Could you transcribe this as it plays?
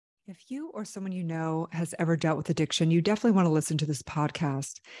If you or someone you know has ever dealt with addiction, you definitely want to listen to this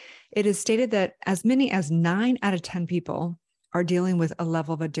podcast. It is stated that as many as 9 out of 10 people are dealing with a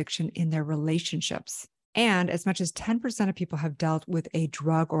level of addiction in their relationships. And as much as 10% of people have dealt with a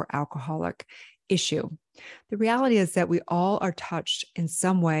drug or alcoholic issue. The reality is that we all are touched in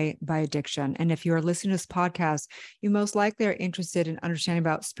some way by addiction. And if you are listening to this podcast, you most likely are interested in understanding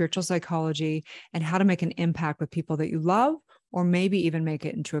about spiritual psychology and how to make an impact with people that you love or maybe even make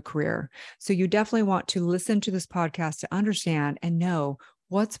it into a career. So you definitely want to listen to this podcast to understand and know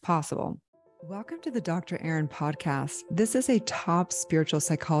what's possible. Welcome to the Dr. Erin podcast. This is a top spiritual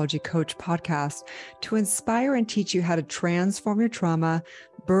psychology coach podcast to inspire and teach you how to transform your trauma,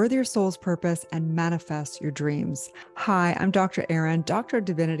 birth your soul's purpose, and manifest your dreams. Hi, I'm Dr. Erin, Doctor of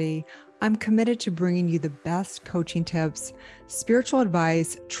Divinity. I'm committed to bringing you the best coaching tips, spiritual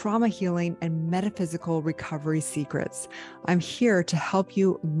advice, trauma healing, and metaphysical recovery secrets. I'm here to help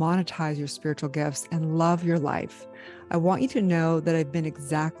you monetize your spiritual gifts and love your life. I want you to know that I've been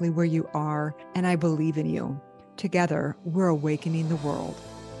exactly where you are, and I believe in you. Together, we're awakening the world.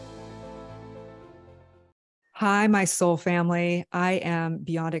 Hi, my soul family. I am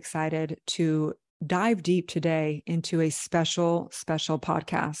beyond excited to dive deep today into a special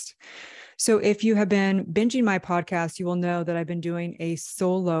podcast. So if you have been binging my podcast, you will know that I've been doing a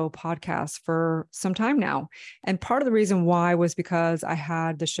solo podcast for some time now. And part of the reason why was because I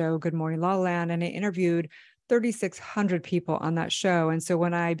had the show Good Morning La La Land, and I interviewed 3,600 people on that show. And so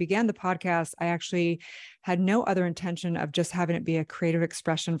when I began the podcast, I actually had no other intention of just having it be a creative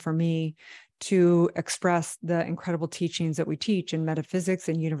expression for me to express the incredible teachings that we teach in metaphysics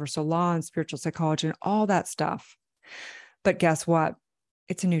and universal law and spiritual psychology and all that stuff. But guess what?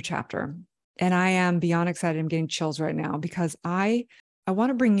 It's a new chapter. And I am beyond excited. I'm getting chills right now because I want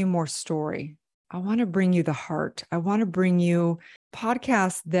to bring you more story. I want to bring you the heart. I want to bring you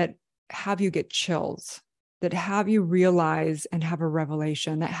podcasts that have you get chills, that have you realize and have a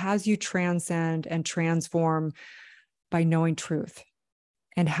revelation, that has you transcend and transform by knowing truth.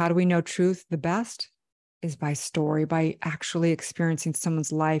 And how do we know truth the best? Is by story, by actually experiencing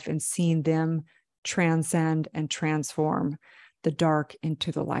someone's life and seeing them transcend and transform the dark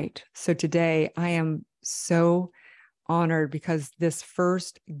into the light. So today I am so honored because this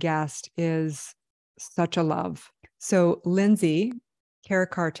first guest is such a love. So Lindsay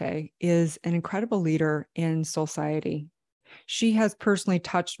Caricarte is an incredible leader in society. She has personally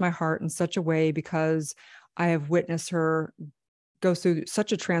touched my heart in such a way because I have witnessed her go through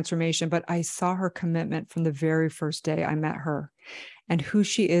such a transformation, but I saw her commitment from the very first day I met her. And who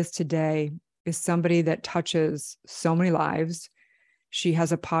she is today is somebody that touches so many lives. She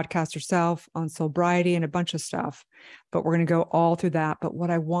has a podcast herself on sobriety and a bunch of stuff, but we're going to go all through that. But what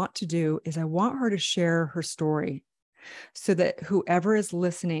I want to do is I want her to share her story so that whoever is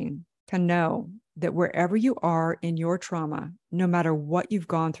listening can know that wherever you are in your trauma, no matter what you've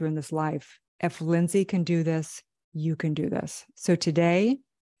gone through in this life, if Lindsay can do this, you can do this. So today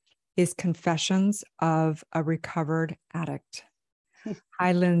is Confessions of a Recovered Addict.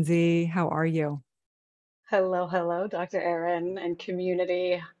 Hi, Lindsay. How are you? Hello, Dr. Erin and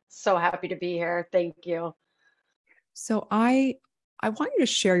community. So happy to be here. Thank you. So I want you to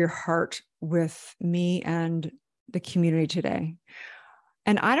share your heart with me and the community today.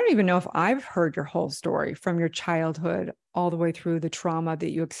 And I don't even know if I've heard your whole story from your childhood all the way through the trauma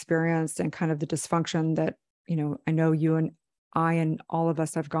that you experienced and kind of the dysfunction that, I know you and I and all of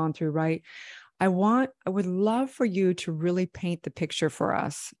us have gone through, right? I would love for you to really paint the picture for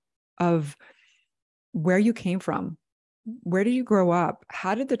us of where you came from. Where did you grow up?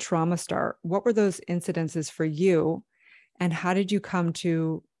 How did the trauma start? What were those incidences for you? And how did you come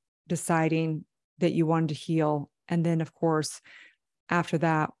to deciding that you wanted to heal? And then, of course, after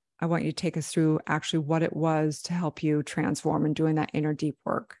that, I want you to take us through actually what it was to help you transform and doing that inner deep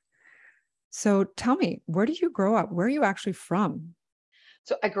work. So tell me, where did you grow up? Where are you actually from?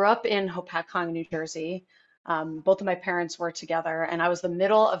 So I grew up in Hopatcong, New Jersey. Both of my parents were together, and I was the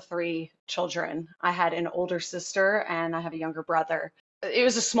middle of three children. I had an older sister and I have a younger brother. It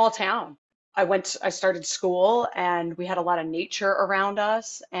was a small town. I started school, and we had a lot of nature around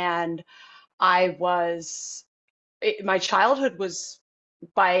us. And I was, my childhood was,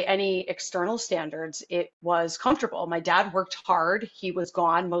 by any external standards, it was comfortable. My dad worked hard. He was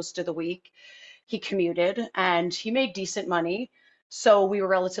gone most of the week. He commuted and he made decent money. So we were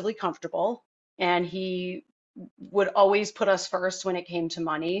relatively comfortable. And he would always put us first when it came to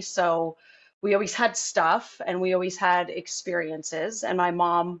money. So we always had stuff and we always had experiences. And my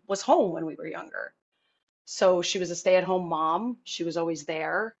mom was home when we were younger. So she was a stay-at-home mom. She was always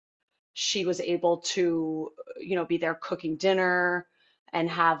there. She was able to, be there cooking dinner and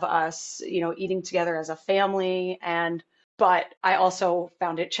have us, eating together as a family. But I also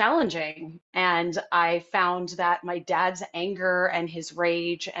found it challenging. And I found that my dad's anger and his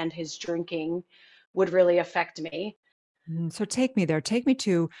rage and his drinking would really affect me. So take me there. Take me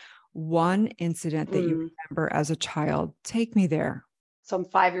to one incident that you Mm. remember as a child. Take me there. So I'm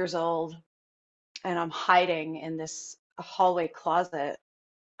 5 years old and I'm hiding in this hallway closet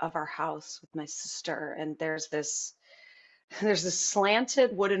of our house with my sister. And there's this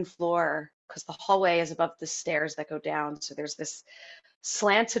slanted wooden floor because the hallway is above the stairs that go down. So there's this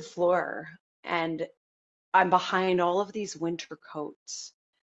slanted floor, and I'm behind all of these winter coats,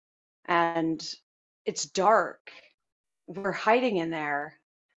 and it's dark. We're hiding in there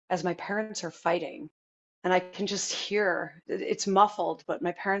as my parents are fighting. And I can just hear it's muffled, but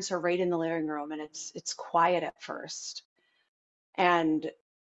my parents are right in the living room, and it's quiet at first. And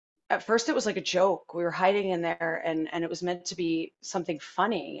at first it was like a joke. We were hiding in there, and it was meant to be something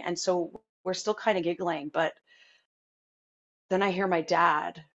funny. And so we're still kind of giggling, but then I hear my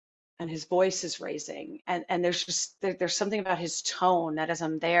dad and his voice is raising, and there's something about his tone that as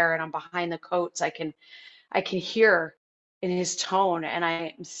I'm there and I'm behind the coats, I can hear in his tone, and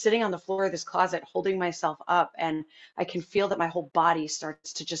I'm sitting on the floor of this closet holding myself up, and I can feel that my whole body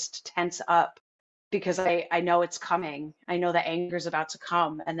starts to just tense up because I know it's coming. I know the anger is about to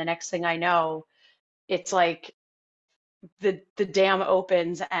come, and the next thing I know, it's like the dam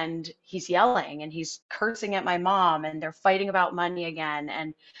opens and he's yelling and he's cursing at my mom and they're fighting about money again.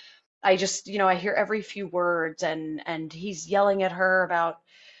 And I just, I hear every few words, and he's yelling at her about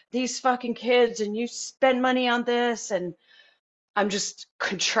these fucking kids and you spend money on this. And I'm just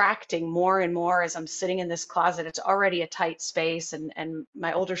contracting more and more as I'm sitting in this closet. It's already a tight space, and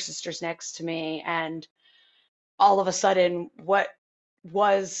my older sister's next to me. And all of a sudden, what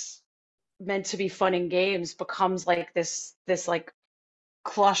was meant to be fun and games becomes like this like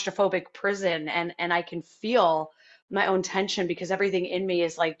claustrophobic prison, and I can feel my own tension because everything in me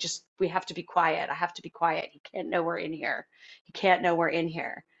is like, just, we have to be quiet. I have to be quiet. He can't know we're in here. He can't know we're in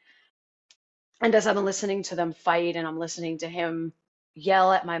here. And as I'm listening to them fight and I'm listening to him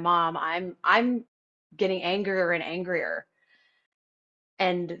yell at my mom, I'm getting angrier and angrier.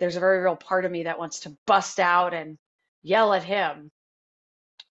 And there's a very real part of me that wants to bust out and yell at him.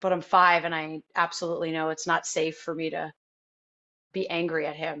 But I'm 5 and I absolutely know it's not safe for me to be angry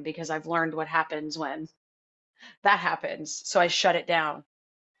at him because I've learned what happens when that happens. So I shut it down.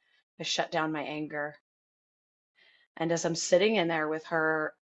 I shut down my anger. And as I'm sitting in there with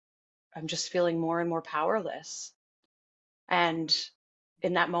her, I'm just feeling more and more powerless. And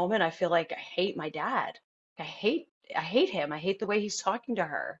in that moment, I feel like I hate my dad. I hate him. I hate the way he's talking to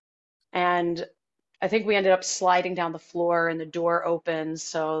her. And I think we ended up sliding down the floor and the door opens.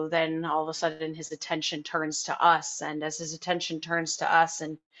 So then all of a sudden his attention turns to us. And as his attention turns to us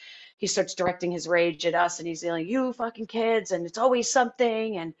and he starts directing his rage at us and he's yelling, "You fucking kids," and it's always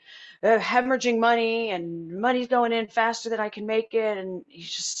something, and hemorrhaging money, and money's going in faster than I can make it. And he's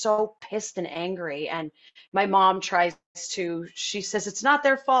just so pissed and angry. And my mom she says, "It's not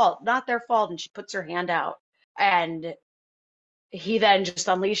their fault, not their fault." And she puts her hand out. And he then just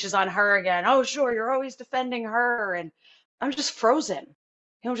unleashes on her again. "Oh, sure, you're always defending her." And I'm just frozen,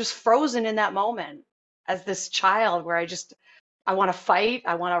 just frozen in that moment as this child where I want to fight.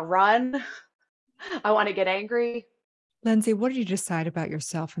 I want to run. I want to get angry. Lindsay, what did you decide about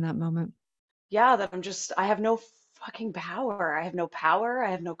yourself in that moment? Yeah, that I have no fucking power. I have no power. I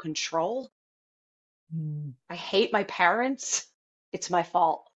have no control. Mm, I hate my parents. It's my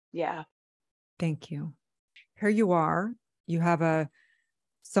fault. Yeah. thank you. Here you are. You have a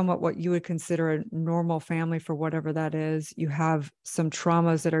somewhat what you would consider a normal family for whatever that is. You have some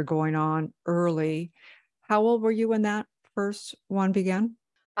traumas that are going on early. How old were you when that first one began?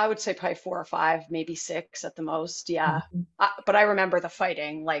 I would say probably 4 or 5, maybe 6 at the most. Yeah. Mhm. But I remember the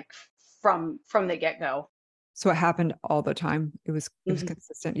fighting like from the get-go. So it happened all the time. It was Hmm.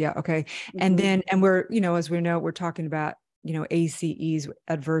 consistent. Yeah. Okay. And Hmm. then, and we're, as we know, we're talking about, ACEs,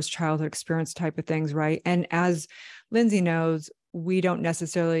 adverse childhood experience type of things, right? And as Lindsay knows, we don't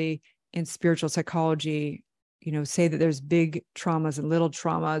necessarily in spiritual psychology, say that there's big traumas and little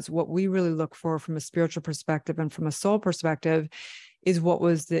traumas. What we really look for from a spiritual perspective and from a soul perspective is what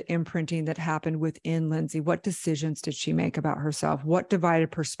was the imprinting that happened within Lindsay? What decisions did she make about herself? What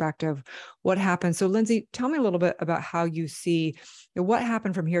divided perspective? What happened? So, Lindsay, tell me a little bit about how you see what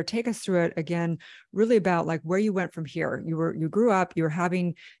happened from here. Take us through it again, really about like where you went from here. You grew up, you were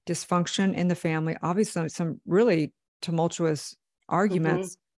having dysfunction in the family, obviously some really tumultuous Hmm.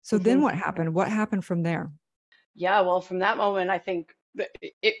 arguments. So Hmm. then what happened? What happened from there? Yeah, well, from that moment, I think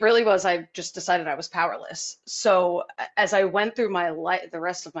It really was. I just decided I was powerless. So as I went through my life, the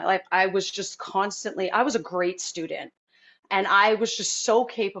rest of my life, I was just constantly, I was a great student. And I was just so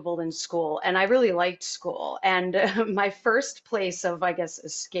capable in school, and I really liked school. And my first place of, I guess,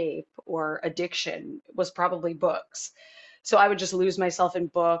 escape or addiction was probably books. So I would just lose myself in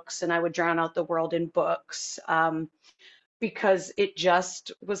books, and I would drown out the world in books, because it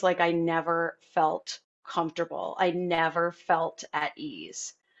just was like I never felt comfortable. I never felt at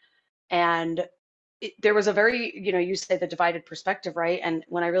ease. And there was a very, you say the divided perspective, right? And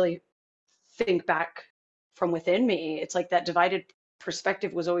when I really think back from within me, it's like that divided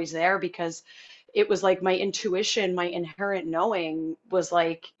perspective was always there, because it was like my intuition, my inherent knowing was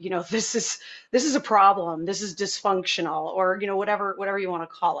like, this is a problem, this is dysfunctional, or whatever you want to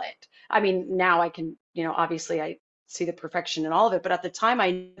call it. I mean, now I can, obviously I see the perfection in all of it, but at the time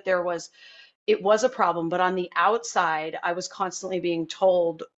I knew it was a problem. But on the outside, I was constantly being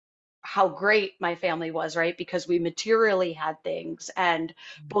told how great my family was, right? Because we materially had things, and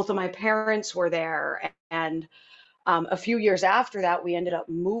both of my parents were there. And a few years after that, we ended up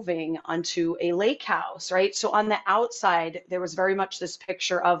moving onto a lake house, right? So on the outside, there was very much this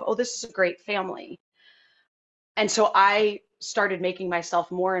picture of, oh, this is a great family. And so I started making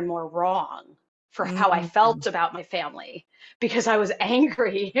myself more and more wrong for how I Mm, felt about my family, because I was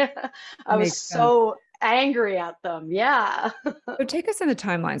angry. I was makes sense. so angry at them. Yeah. So take us in the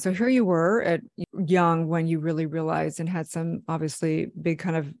timeline. So here you were at young when you really realized and had some obviously big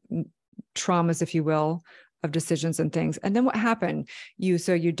kind of traumas, if you will, of decisions and things. And then what happened?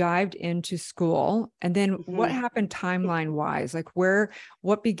 So you dived into school, and then what Mhm. happened timeline wise? Like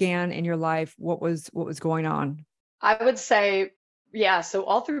what began in your life? What was going on? I would say, yeah, so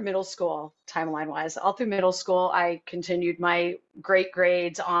all through middle school, timeline wise, all through middle school, I continued my great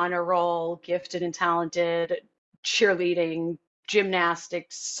grades, honor roll, gifted and talented, cheerleading,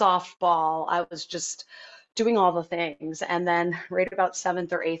 gymnastics, softball. I was just doing all the things. And then right about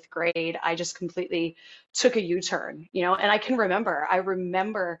seventh or eighth grade, I just completely took a U-turn, and I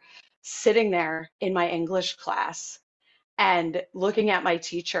remember sitting there in my English class and looking at my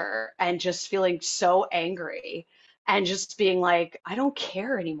teacher and just feeling so angry, and just being like, I don't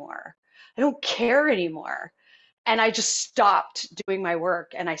care anymore. I don't care anymore. And I just stopped doing my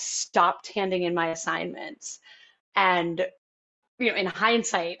work, and I stopped handing in my assignments. And, in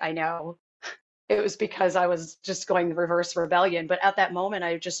hindsight, I know it was because I was just going the reverse rebellion. But at that moment,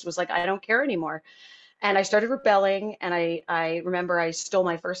 I just was like, I don't care anymore. And I started rebelling. And I remember I stole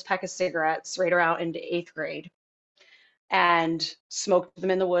my first pack of cigarettes right around into eighth grade, and smoked them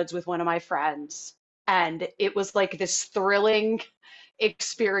in the woods with one of my friends. And it was like this thrilling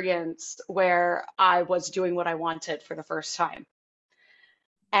experience where I was doing what I wanted for the first time.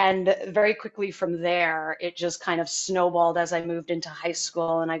 And very quickly from there, it just kind of snowballed as I moved into high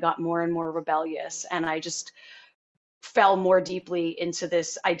school, and I got more and more rebellious. And I just fell more deeply into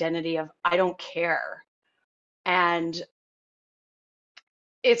this identity of I don't care. And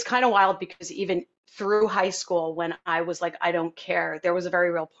it's kind of wild, because even through high school, when I was like, I don't care, there was a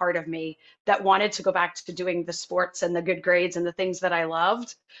very real part of me that wanted to go back to doing the sports and the good grades and the things that I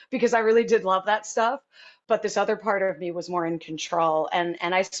loved, because I really did love that stuff. But this other part of me was more in control, and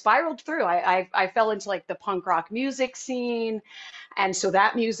I spiraled through. I fell into like the punk rock music scene, and so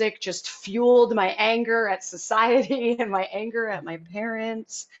that music just fueled my anger at society and my anger at my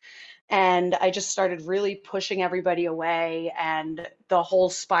parents. And I just started really pushing everybody away. And the whole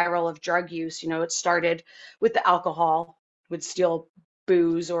spiral of drug use, it started with the alcohol, would steal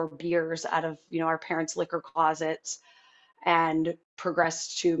booze or beers out of, our parents' liquor closets, and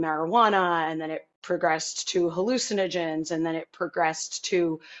progressed to marijuana. And then it progressed to hallucinogens. And then it progressed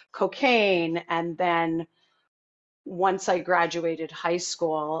to cocaine. And then once I graduated high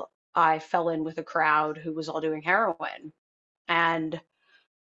school, I fell in with a crowd who was all doing heroin. And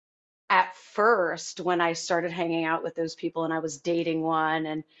at first, when I started hanging out with those people, and I was dating one,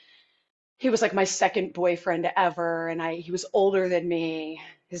 and he was like my second boyfriend ever, and he was older than me.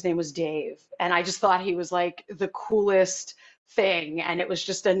 His name was Dave, and I just thought he was like the coolest thing. And it was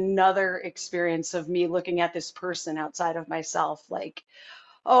just another experience of me looking at this person outside of myself, like,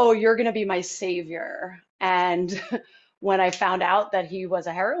 oh, you're going to be my savior. And when I found out that he was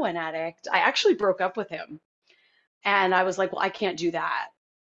a heroin addict, I actually broke up with him. And I was like, well, I can't do that.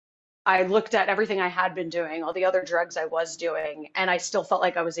 I looked at everything I had been doing, all the other drugs I was doing, and I still felt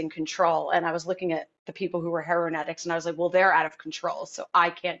like I was in control. And I was looking at the people who were heroin addicts, and I was like, well, they're out of control, so I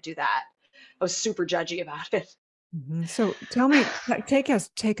can't do that. I was super judgy about it. Mhm. So tell me, take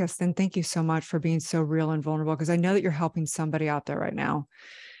us, and thank you so much for being so real and vulnerable, because I know that you're helping somebody out there right now.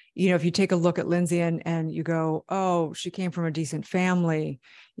 if you take a look at Lindsay and you go, oh, she came from a decent family,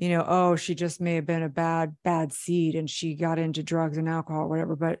 oh, she just may have been a bad seed and she got into drugs and alcohol or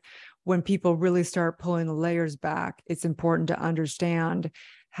whatever. But when people really start pulling the layers back, it's important to understand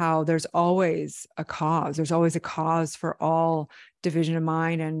how there's always a cause. There's always a cause for all division of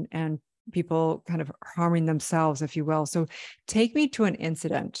mind and people kind of harming themselves, if you will. So take me to an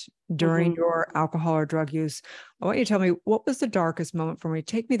incident during your alcohol or drug use. I want you to tell me, what was the darkest moment for me?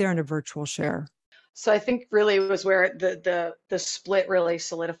 Take me there in a virtual share. So I think really it was where the split really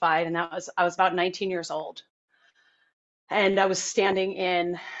solidified, and that was I was about 19 years old, and I was standing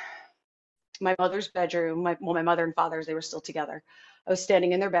in my mother's bedroom. My mother and father's, they were still together. I was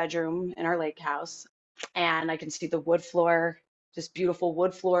standing in their bedroom in our lake house, and I can see the wood floor, just beautiful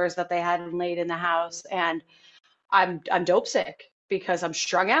wood floors that they had laid in the house, and I'm dope sick because I'm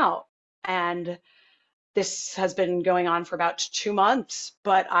strung out, and this has been going on for about 2 months,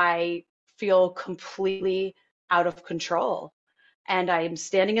 but I feel completely out of control. And I'm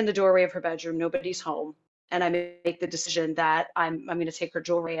standing in the doorway of her bedroom, nobody's home, and I make the decision that I'm going to take her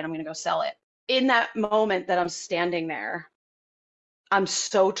jewelry and I'm going to go sell it. In that moment that I'm standing there, I'm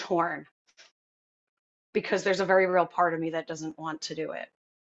so torn because there's a very real part of me that doesn't want to do it.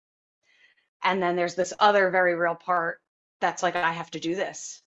 And then there's this other very real part that's like, I have to do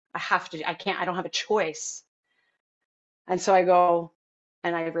this. I can't, I don't have a choice. And so I go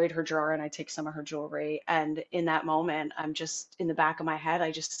and I raid her drawer and I take some of her jewelry. And in that moment, I'm just in the back of my head,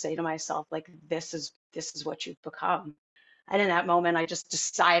 I just say to myself, like, this is what you've become. And in that moment, I just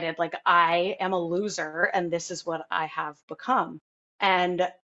decided, like, I am a loser and this is what I have become. And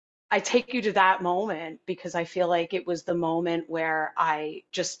I take you to that moment because I feel like it was the moment where I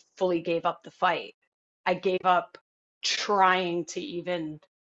just fully gave up the fight. I gave up trying to even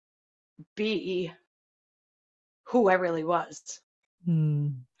be who I really was. Hmm.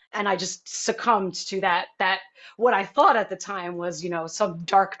 And I just succumbed to that what I thought at the time was, some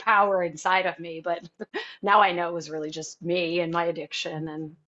dark power inside of me, but now I know it was really just me and my addiction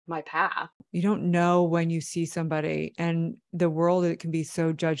and my path. You don't know when you see somebody, and the world, it can be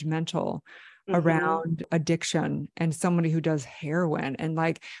so judgmental Hmm. around addiction, and somebody who does heroin and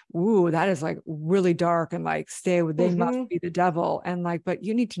like, ooh, that is like really dark, and like stay with, they must Hmm. be the devil. And like, but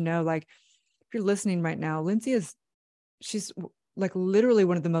you need to know, like, if you're listening right now, Lindsay she's like literally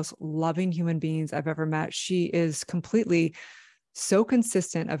one of the most loving human beings I've ever met. She is completely so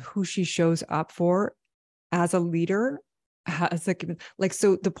consistent of who she shows up for as a leader. As like,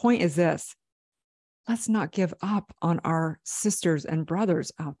 so the point is this: let's not give up on our sisters and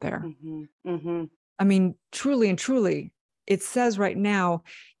brothers out there. Hmm. Hmm. I mean, truly and truly, it says right now,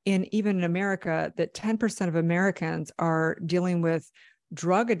 even in America, that 10% of Americans are dealing with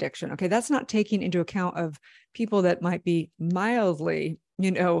drug addiction. Okay, that's not taking into account of people that might be mildly,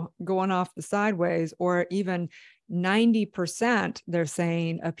 going off the sideways, or even 90%, they're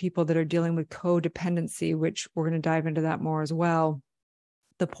saying, of people that are dealing with codependency, which we're going to dive into that more as well.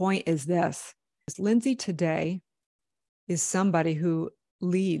 The point is this: Lindsay today is somebody who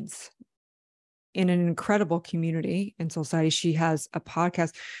leads in an incredible community in society. She has a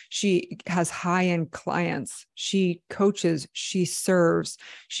podcast. She has high-end clients. She coaches, she serves.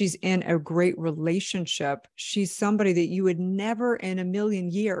 She's in a great relationship. She's somebody that you would never in a million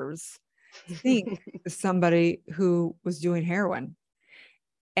years think is somebody who was doing heroin.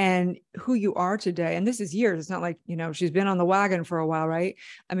 And who you are today, and this is years, it's not like, she's been on the wagon for a while, right?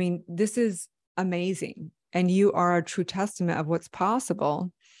 I mean, this is amazing. And you are a true testament of what's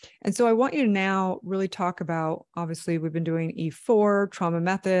possible. And so I want you to now really talk about, obviously, we've been doing E4 trauma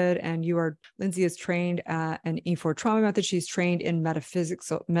method, and Lindsay is trained at an E4 trauma method. She's trained in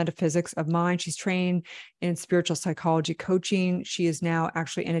metaphysics of mind. She's trained in spiritual psychology coaching. She is now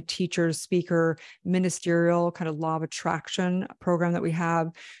actually in a teacher, speaker, ministerial kind of law of attraction program that we have.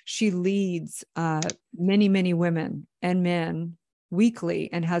 She leads many, many women and men weekly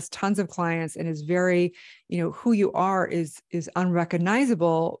and has tons of clients, and is very, who you are is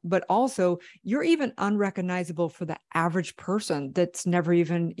unrecognizable, but also you're even unrecognizable for the average person that's never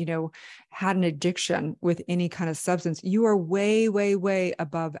even, had an addiction with any kind of substance. You are way, way, way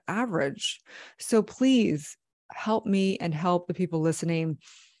above average. So please help me and help the people listening.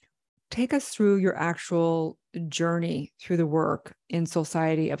 Take us through your actual journey through the work in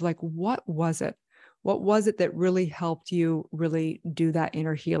society of like, what was it? What was it that really helped you really do that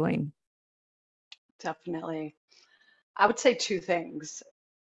inner healing? Definitely. I would say two things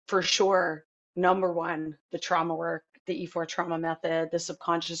for sure. Number one, the trauma work, the E4 trauma method, the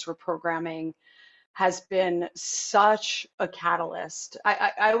subconscious reprogramming has been such a catalyst.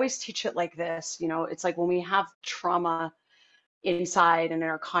 I always teach it like this, it's like when we have trauma inside and in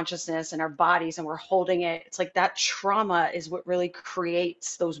our consciousness and our bodies, and we're holding it. It's like that trauma is what really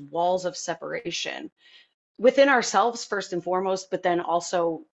creates those walls of separation within ourselves first and foremost, but then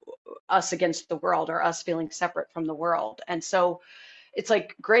also us against the world, or us feeling separate from the world. And so it's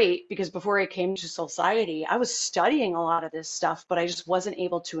like great, because before I came to Society, I was studying a lot of this stuff, but I just wasn't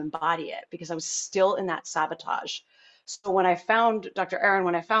able to embody it because I was still in that sabotage. So when I found Dr. Aaron,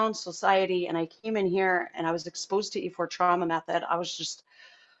 when I found Society and I came in here and I was exposed to E4 trauma method, I was just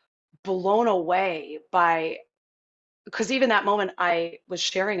blown away by, because even that moment I was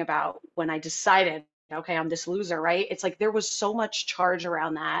sharing about when I decided, okay, I'm this loser, right? It's like there was so much charge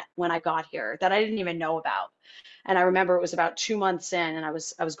around that when I got here that I didn't even know about. And I remember it was about 2 months in, and I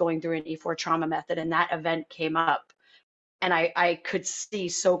was going through an E4 trauma method, and that event came up, and I could see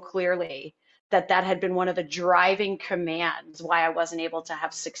so clearly that that had been one of the driving commands why I wasn't able to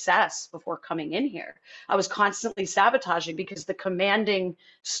have success before coming in here. I was constantly sabotaging because the commanding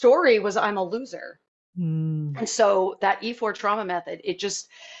story was I'm a loser. Mm. And so that E4 trauma method,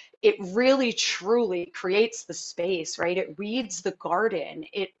 it really truly creates the space, right? It weeds the garden.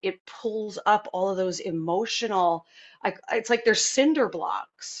 It pulls up all of those emotional, it's like there's cinder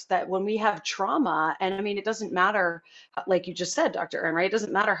blocks that when we have trauma, and I mean, it doesn't matter, like you just said, Dr. Aaron, right? It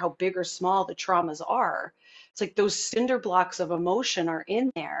doesn't matter how big or small the traumas are. It's like those cinder blocks of emotion are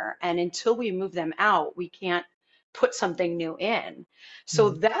in there. And until we move them out, we can't put something new in.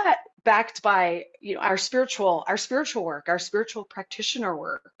 So Mm. that, backed by, you know, our spiritual work, our spiritual practitioner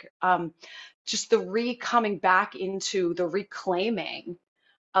work, just the coming back into the reclaiming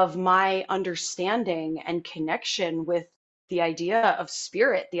of my understanding and connection with the idea of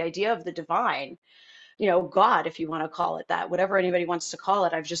spirit, the idea of the divine, you know, God, if you want to call it that, whatever anybody wants to call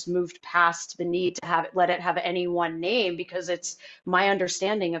it. I've just moved past the need to have it, let it have any one name, because it's my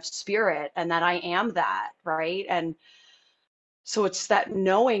understanding of spirit and that I am that, right? And so it's that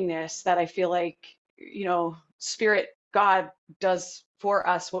knowingness that I feel like, you know, spirit, God does for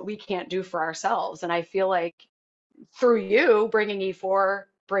us what we can't do for ourselves. And I feel like through you bringing E4,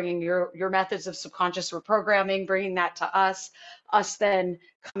 bringing your methods of subconscious reprogramming, bringing that to us then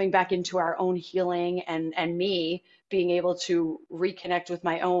coming back into our own healing, and me being able to reconnect with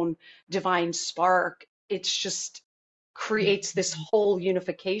my own divine spark, it's just creates this whole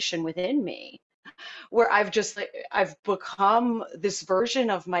unification within me, where I've become this version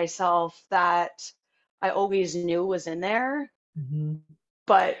of myself that I always knew was in there, Mhm.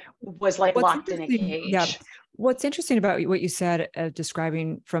 but was like What's locked in a interesting, yeah. cage. What's interesting about what you said,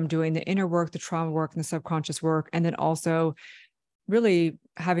 describing from doing the inner work, the trauma work, and the subconscious work, and then also really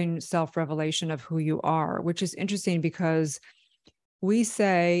having self-revelation of who you are, which is interesting because we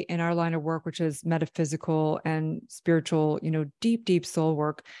say in our line of work, which is metaphysical and spiritual, you know, deep, deep soul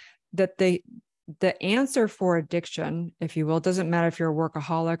work, that the answer for addiction, if you will, doesn't matter if you're a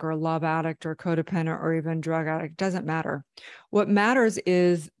workaholic or a love addict or codependent or even drug addict, doesn't matter. What matters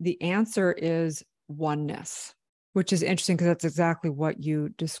is the answer is oneness, which is interesting because that's exactly what you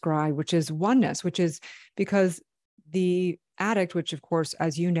describe, which is oneness, which is because the addict, which of course,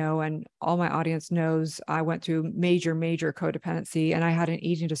 as you know, and all my audience knows, I went through major, major codependency, and I had an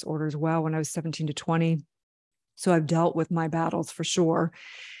eating disorder as well when I was 17 to 20. So I've dealt with my battles for sure.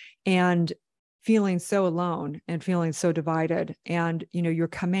 And feeling so alone and feeling so divided, and, you know, your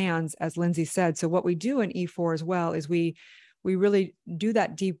commands, as Lindsay said. So what we do in E4 as well is we really do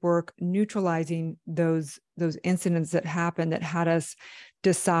that deep work, neutralizing those incidents that happened that had us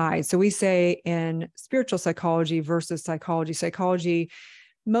decide. So we say in spiritual psychology versus psychology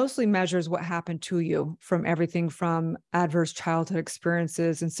mostly measures what happened to you, from everything from adverse childhood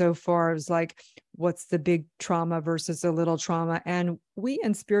experiences and so far as like what's the big trauma versus the little trauma. And we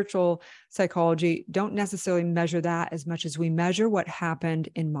in spiritual psychology don't necessarily measure that as much as we measure what happened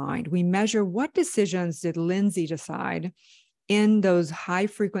in mind. We measure what decisions did Lindsay decide in those high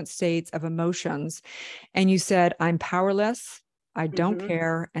frequent states of emotions. And you said, I'm powerless, I don't Hmm.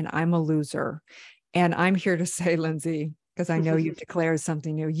 care, and I'm a loser. And I'm here to say, Lindsay, because I know you've declared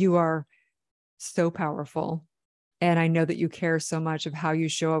something new, you are so powerful. And I know that you care so much of how you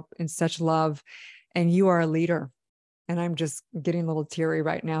show up in such love, and you are a leader. And I'm just getting a little teary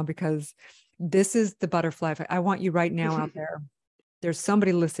right now because this is the butterfly effect. I want you right now out there. There's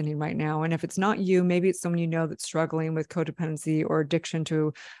somebody listening right now. And if it's not you, maybe it's someone you know that's struggling with codependency or addiction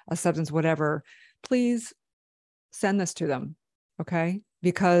to a substance, whatever. Please send this to them. Okay.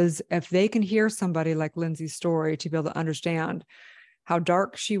 Because if they can hear somebody like Lindsay's story to be able to understand how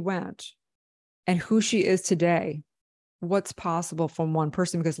dark she went and who she is today, what's possible from one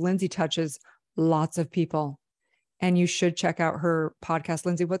person, because Lindsay touches lots of people. And you should check out her podcast.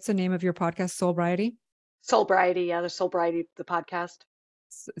 Lindsay, what's the name of your podcast? Soulbriety? Soulbriety, yeah, the Soulbriety, the podcast.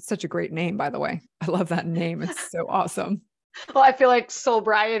 It's such a great name, by the way. I love that name. It's so awesome. Well, I feel like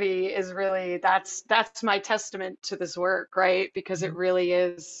sobriety is really that's my testament to this work, right? Because it Mhm. really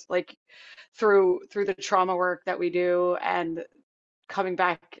is like through the trauma work that we do and coming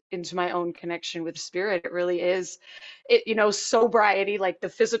back into my own connection with spirit, it really is it, sobriety, like the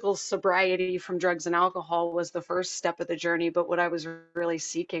physical sobriety from drugs and alcohol was the first step of the journey, but what I was really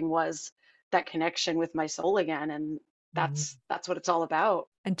seeking was that connection with my soul again, and Mhm. that's what it's all about.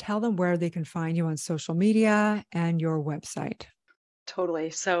 And tell them where they can find you on social media and your website. Totally.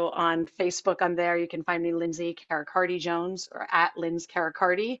 So on Facebook, I'm there. You can find me Lindsay Caracardi Jones or at Linz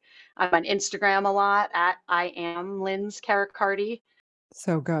Caracardi. I'm on Instagram a lot at I am Linz Caracardi.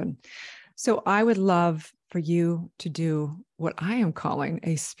 So good. So I would love for you to do what I am calling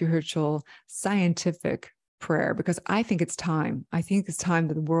a spiritual, scientific prayer, because I think it's time. I think it's time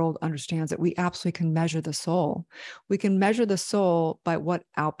that the world understands that we absolutely can measure the soul. We can measure the soul by what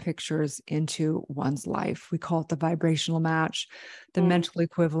outpictures into one's life. We call it the vibrational match, the Mm, mental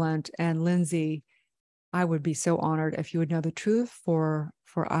equivalent. And Lindsay, I would be so honored if you would know the truth for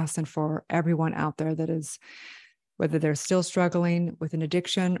us and for everyone out there that is, whether they're still struggling with an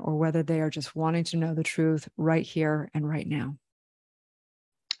addiction or whether they are just wanting to know the truth right here and right now.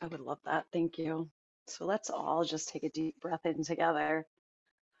 I would love that. Thank you. So let's all just take a deep breath in together.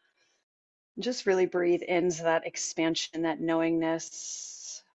 Just really breathe into that expansion, that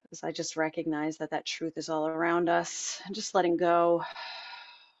knowingness, as I just recognize that that truth is all around us, and just letting go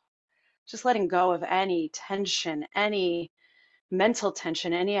of any tension, any mental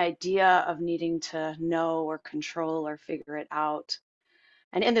tension, any idea of needing to know or control or figure it out.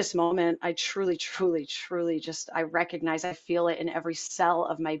 And in this moment, I truly, truly, truly just, I recognize, I feel it in every cell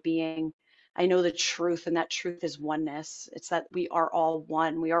of my being. I know the truth, and that truth is oneness. It's that we are all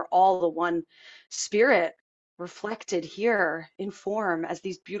one. We are all the one spirit reflected here in form as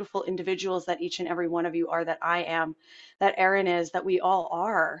these beautiful individuals that each and every one of you are, that I am, that Erin is, that we all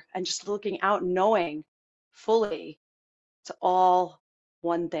are. And just looking out, knowing fully it's all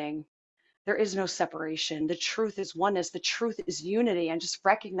one thing. There is no separation. The truth is oneness. The truth is unity. And just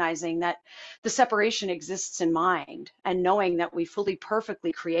recognizing that the separation exists in mind and knowing that we fully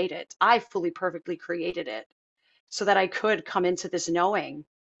perfectly create it. I fully perfectly created it so that I could come into this knowing,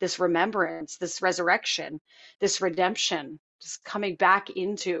 this remembrance, this resurrection, this redemption, just coming back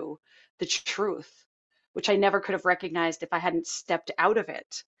into the truth, which I never could have recognized if I hadn't stepped out of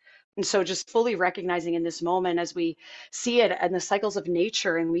it. And so just fully recognizing in this moment as we see it in the cycles of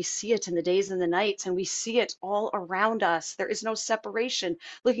nature, and we see it in the days and the nights, and we see it all around us. There is no separation.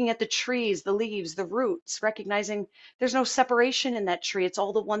 Looking at the trees, the leaves, the roots, recognizing there's no separation in that tree. It's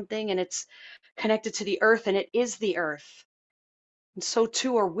all the one thing, and it's connected to the earth, and it is the earth. And so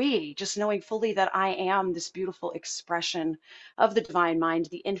too are we, just knowing fully that I am this beautiful expression of the divine mind,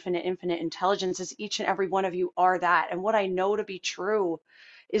 the infinite, infinite intelligence, as each and every one of you are that. And what I know to be true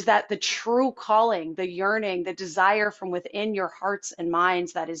is that the true calling, the yearning, the desire from within your hearts and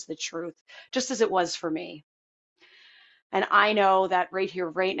minds, that is the truth, just as it was for me. And I know that right here,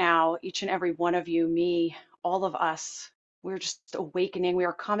 right now, each and every one of you, me, all of us, we're just awakening. We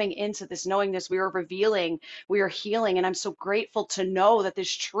are coming into this knowingness. We are revealing, we are healing. And I'm so grateful to know that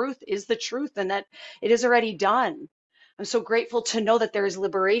this truth is the truth and that it is already done. I'm so grateful to know that there is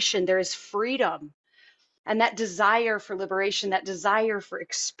liberation, there is freedom. And that desire for liberation, that desire for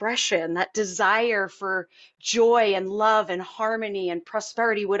expression, that desire for joy and love and harmony and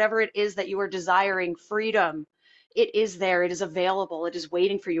prosperity, whatever it is that you are desiring, freedom, it is there. It is available. It is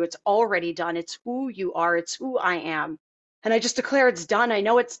waiting for you. It's already done. It's who you are. It's who I am. And I just declare it's done. I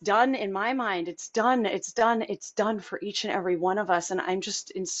know it's done in my mind. It's done. It's done. It's done for each and every one of us. And I'm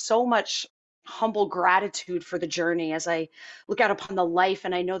just in so much humble gratitude for the journey as I look out upon the life,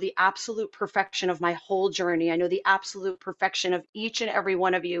 and I know the absolute perfection of my whole journey. I know the absolute perfection of each and every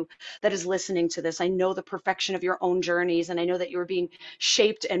one of you that is listening to this. I know the perfection of your own journeys, and I know that you're being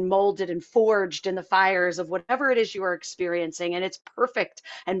shaped and molded and forged in the fires of whatever it is you are experiencing, and it's perfect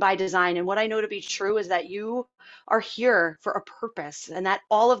and by design. And what I know to be true is that you are here for a purpose, and that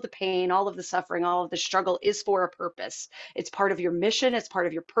all of the pain, all of the suffering, all of the struggle is for a purpose. It's part of your mission, it's part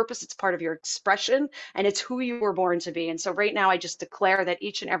of your purpose, it's part of your expression, and it's who you were born to be. And so right now I just declare that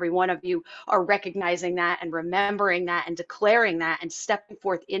each and every one of you are recognizing that and remembering that and declaring that and stepping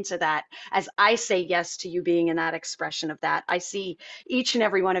forth into that. As I say yes to you being in that expression of that, I see each and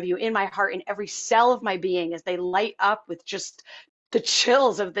every one of you in my heart, in every cell of my being, as they light up with just the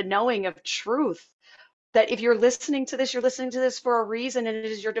chills of the knowing of truth. that if you're listening to this, you're listening to this for a reason, and it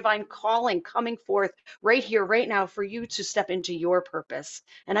is your divine calling coming forth right here, right now, for you to step into your purpose.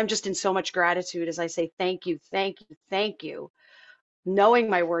 And I'm just in so much gratitude as I say, thank you, thank you, thank you. Knowing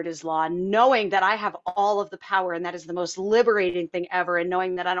my word is law, knowing that I have all of the power, and that is the most liberating thing ever, and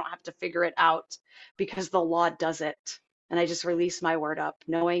knowing that I don't have to figure it out because the law does it. And I just release my word up,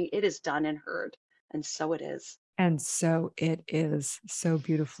 knowing it is done and heard. And so it is. And so it is. So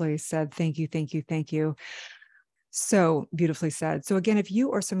beautifully said. Thank you, thank you, thank you. So beautifully said. So again, if you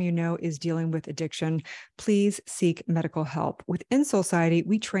or someone you know is dealing with addiction, please seek medical help. Within Soulciety,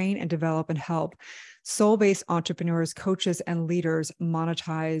 we train and develop and help soul-based entrepreneurs, coaches, and leaders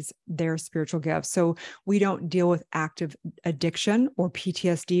monetize their spiritual gifts. So we don't deal with active addiction or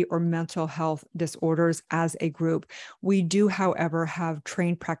PTSD or mental health disorders as a group. We do, however, have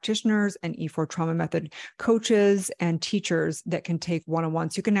trained practitioners and E4 trauma method coaches and teachers that can take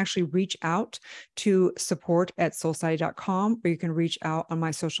one-on-ones. You can actually reach out to support@soulciety.com, or you can reach out on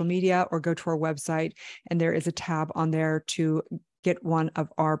my social media or go to our website, and there is a tab on there to get one of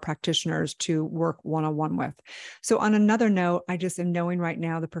our practitioners to work one-on-one with. So on another note, I just am knowing right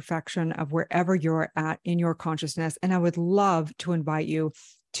now the perfection of wherever you're at in your consciousness. And I would love to invite you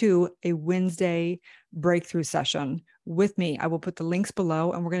to a Wednesday breakthrough session with me. I will put the links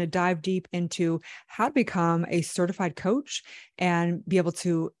below, and we're going to dive deep into how to become a certified coach and be able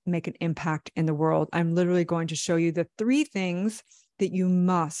to make an impact in the world. I'm literally going to show you the 3 things that you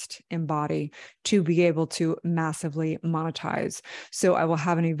must embody to be able to massively monetize. So I will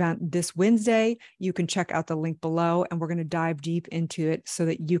have an event this Wednesday. You can check out the link below, and we're going to dive deep into it so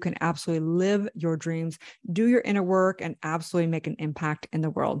that you can absolutely live your dreams, do your inner work, and absolutely make an impact in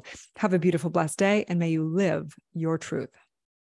the world. Have a beautiful, blessed day, and may you live your truth.